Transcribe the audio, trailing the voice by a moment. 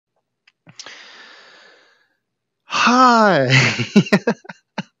Hi!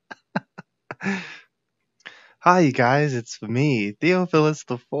 Hi, you guys, it's me, Theofilus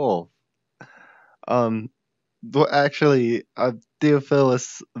The Folf. Um, actually,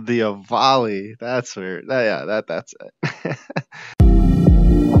 Theophilus The Avali. That's weird. Yeah, that's it.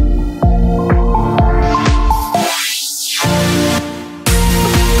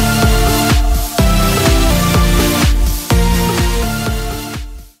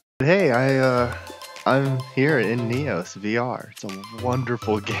 Hey, I'm here in Neos VR. It's a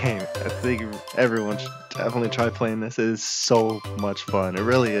wonderful game. I think everyone should definitely try playing this. It is so much fun. It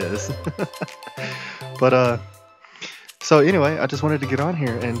really is. But so anyway, I just wanted to get on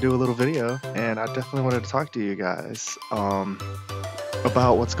here and do a little video, and I definitely wanted to talk to you guys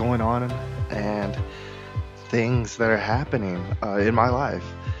about what's going on and things that are happening in my life.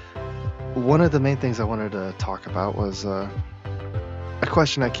 One of the main things I wanted to talk about was a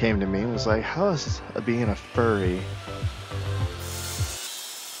question that came to me was like, how is being a furry?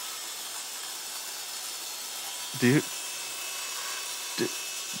 Dude,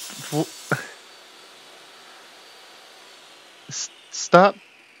 stop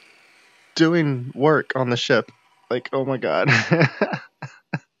doing work on the ship. Like, oh my god.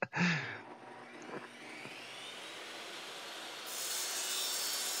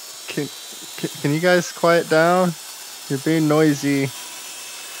 can, can you guys quiet down? You're being noisy.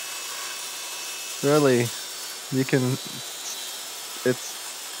 Really, you can. It's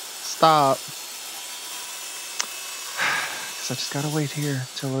stop. Cause I just gotta wait here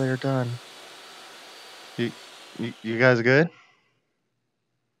till they're done. You guys good?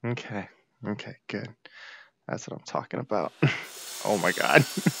 Okay, good. That's what I'm talking about. Oh my god.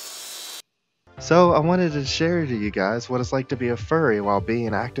 So I wanted to share to you guys what it's like to be a furry while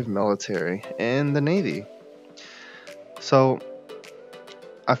being active military in the Navy. So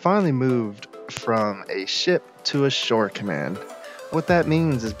I finally moved from a ship to a shore command. What that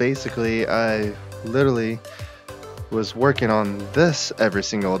means is basically I literally was working on this every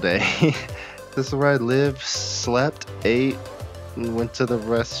single day. This is where I lived, slept, ate, and went to the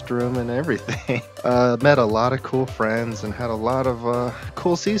restroom and everything. Met a lot of cool friends and had a lot of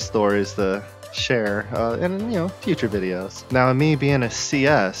cool sea stories to share in future videos. Now, me being a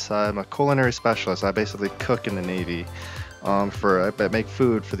CS, I'm a culinary specialist. I basically cook in the Navy. I make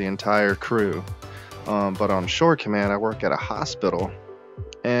food for the entire crew. But on shore command, I work at a hospital,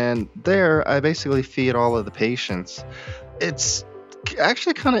 and there I basically feed all of the patients. It's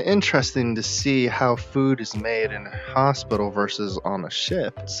actually kind of interesting to see how food is made in a hospital versus on a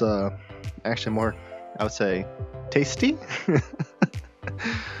ship. It's actually more, I would say, tasty.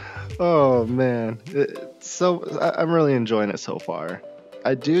 Oh man, I'm really enjoying it so far.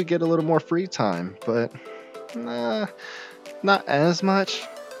 I do get a little more free time, but not as much.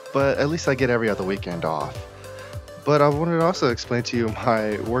 But at least I get every other weekend off. But I wanted to also explain to you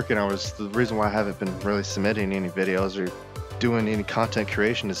my working hours. The reason why I haven't been really submitting any videos or doing any content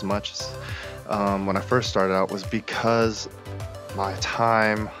creation as much as when I first started out was because my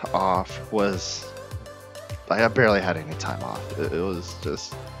time off was, I barely had any time off. It was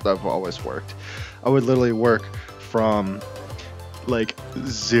just, I've always worked. I would literally work from like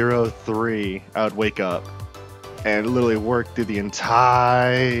 03, I would wake up and literally work through the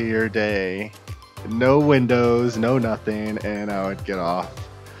entire day. No windows, no nothing, and I would get off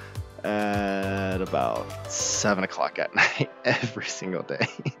at about 7 o'clock at night every single day.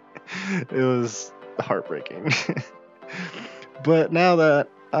 It was heartbreaking. But now that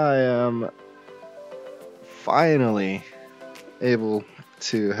I am finally able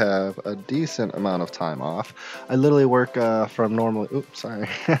to have a decent amount of time off, I literally work from normally,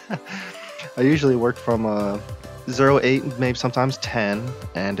 I usually work from 08, maybe sometimes 10,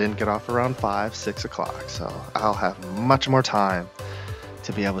 and then get off around 5, 6 o'clock. So I'll have much more time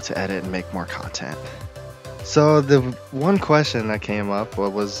to be able to edit and make more content. So the one question that came up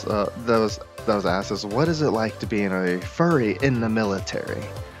was asked is, what is it like to be a furry in the military?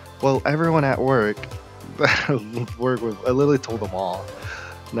 Well, everyone at work that I work with, I literally told them all.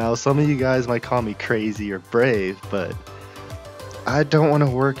 Now, some of you guys might call me crazy or brave, but I don't want to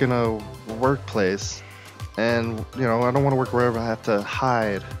work in a workplace. And, I don't want to work wherever I have to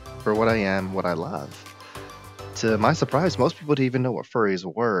hide for what I am, what I love. To my surprise, most people didn't even know what furries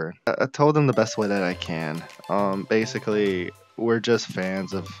were. I told them the best way that I can. Basically, we're just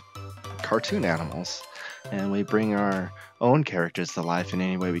fans of cartoon animals. And we bring our own characters to life in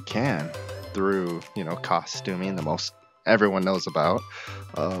any way we can. Through, costuming, the most everyone knows about.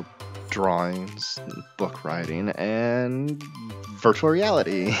 Drawings, book writing, and virtual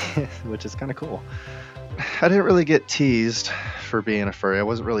reality, which is kind of cool. I didn't really get teased for being a furry. I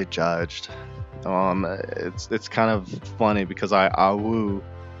wasn't really judged. It's kind of funny because I woo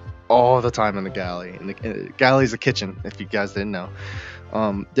all the time in the galley. And the galley's a kitchen, if you guys didn't know.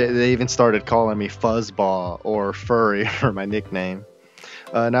 They even started calling me Fuzzball or Furry for my nickname.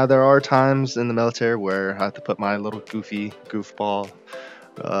 Now there are times in the military where I have to put my little goofball,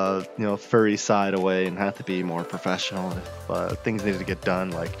 furry side away and have to be more professional if things need to get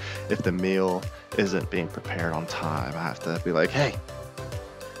done. Like if the meal isn't being prepared on time, I have to be like, hey,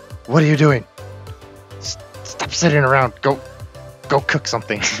 what are you doing? Stop sitting around. Go cook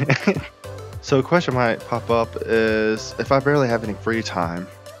something. So a question might pop up is, if I barely have any free time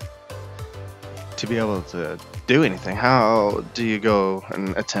to be able to do anything, how do you go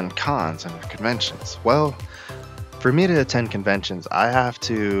and attend cons and conventions? Well, for me to attend conventions, I have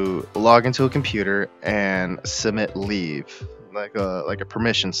to log into a computer and submit leave, like a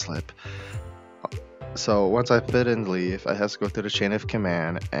permission slip. So once I fit in leave, I have to go through the chain of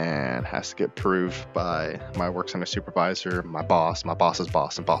command and has to get approved by my work center supervisor, my boss's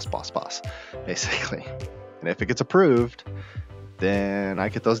boss, and boss, basically. And if it gets approved, then I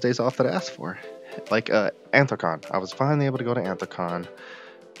get those days off that I asked for. Like Anthrocon. I was finally able to go to Anthrocon,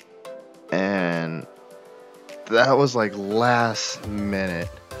 and that was like last minute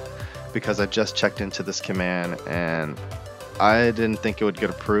because I just checked into this command and I didn't think it would get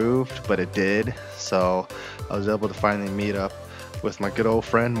approved, but it did. So I was able to finally meet up with my good old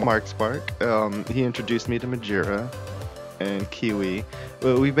friend Mark Spark. He introduced me to Majira and Kiwi.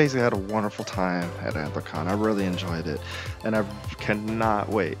 We basically had a wonderful time at Anthrocon. I really enjoyed it, and I cannot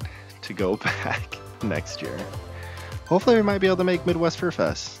wait to go back next year. Hopefully we might be able to make Midwest Fur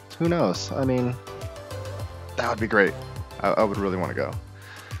Fest. Who knows? I mean, that would be great. I would really want to go.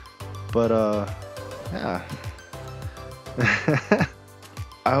 But yeah.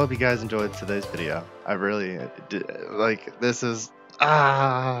 I hope you guys enjoyed today's video. I really did. Like, this is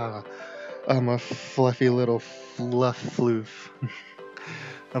I'm a fluffy little floof.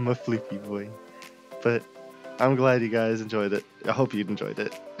 I'm a floofy boy. But I'm glad you guys enjoyed it. I hope you enjoyed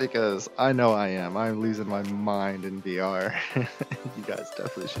it, because I know I am. I'm losing my mind in VR. You guys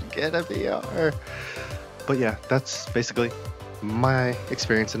definitely should get a VR. But yeah, that's basically my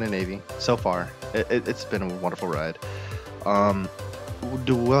experience in the Navy so far. It's been a wonderful ride.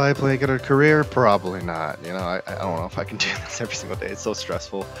 Will I get a career? Probably not. You know, I don't know if I can do this every single day. It's so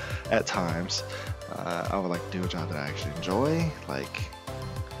stressful at times. I would like to do a job that I actually enjoy, like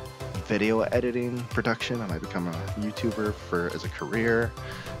video editing, production. I might become a YouTuber as a career,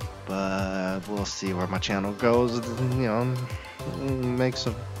 but we'll see where my channel goes. You know, make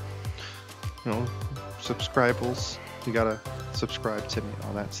some, subscribers. You gotta subscribe to me,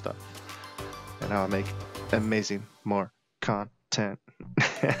 all that stuff, and I'll make amazing more content.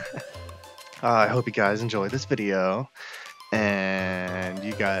 I hope you guys enjoyed this video, and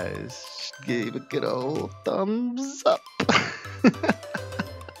you guys gave a good old thumbs up.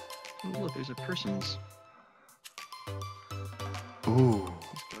 Oh, look, there's a person's. Ooh,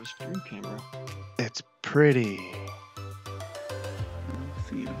 Let's go stream camera. it's pretty.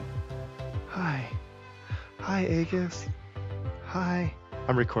 See you. Hi, Agus. Hi.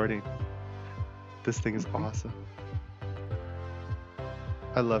 I'm recording. This thing is awesome.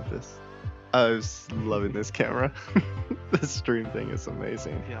 I love this. I was loving this camera. This stream thing is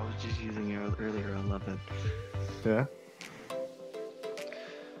amazing. Yeah, I was just using it earlier. I love it. Yeah.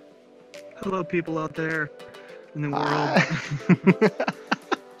 Hello, people out there in the world. Hi.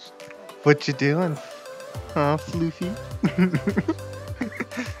 What you doing? Huh, Floofy?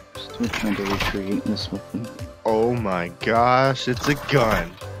 Still trying to recreate this weapon. Oh my gosh, it's a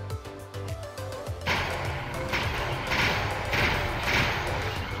gun.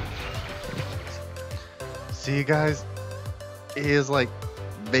 See, you guys, he is like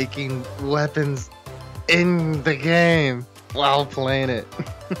making weapons in the game while playing it.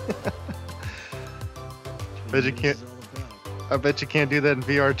 Bet you can't. I bet you can't do that in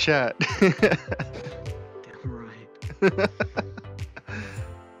VR chat. Damn right.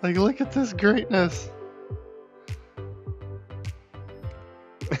 Like, look at this greatness.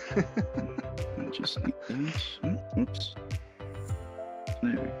 Just like this. Oops.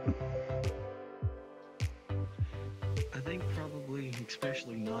 There we go. I think probably,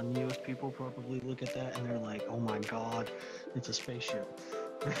 especially non-US people, probably look at that and they're like, "Oh my God, it's a spaceship."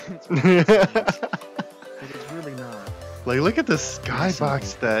 It's but it's really not. Like, look at the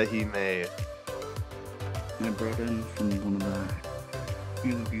skybox that he made. I brought in from one of the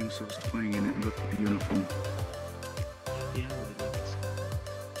interviews I was playing in it and looked at the uniform. Yeah, I really like this.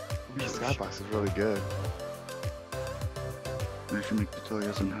 The skybox is really good. I should make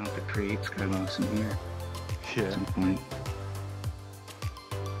tutorials on how to create skybox in here at Yeah. some point.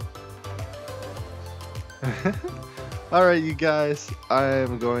 Alright, you guys, I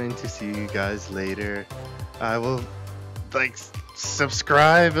am going to see you guys later. I will, like,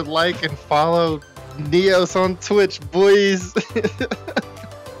 subscribe and like and follow Neos on Twitch, boys.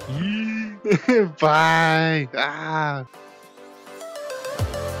 Bye. Ah.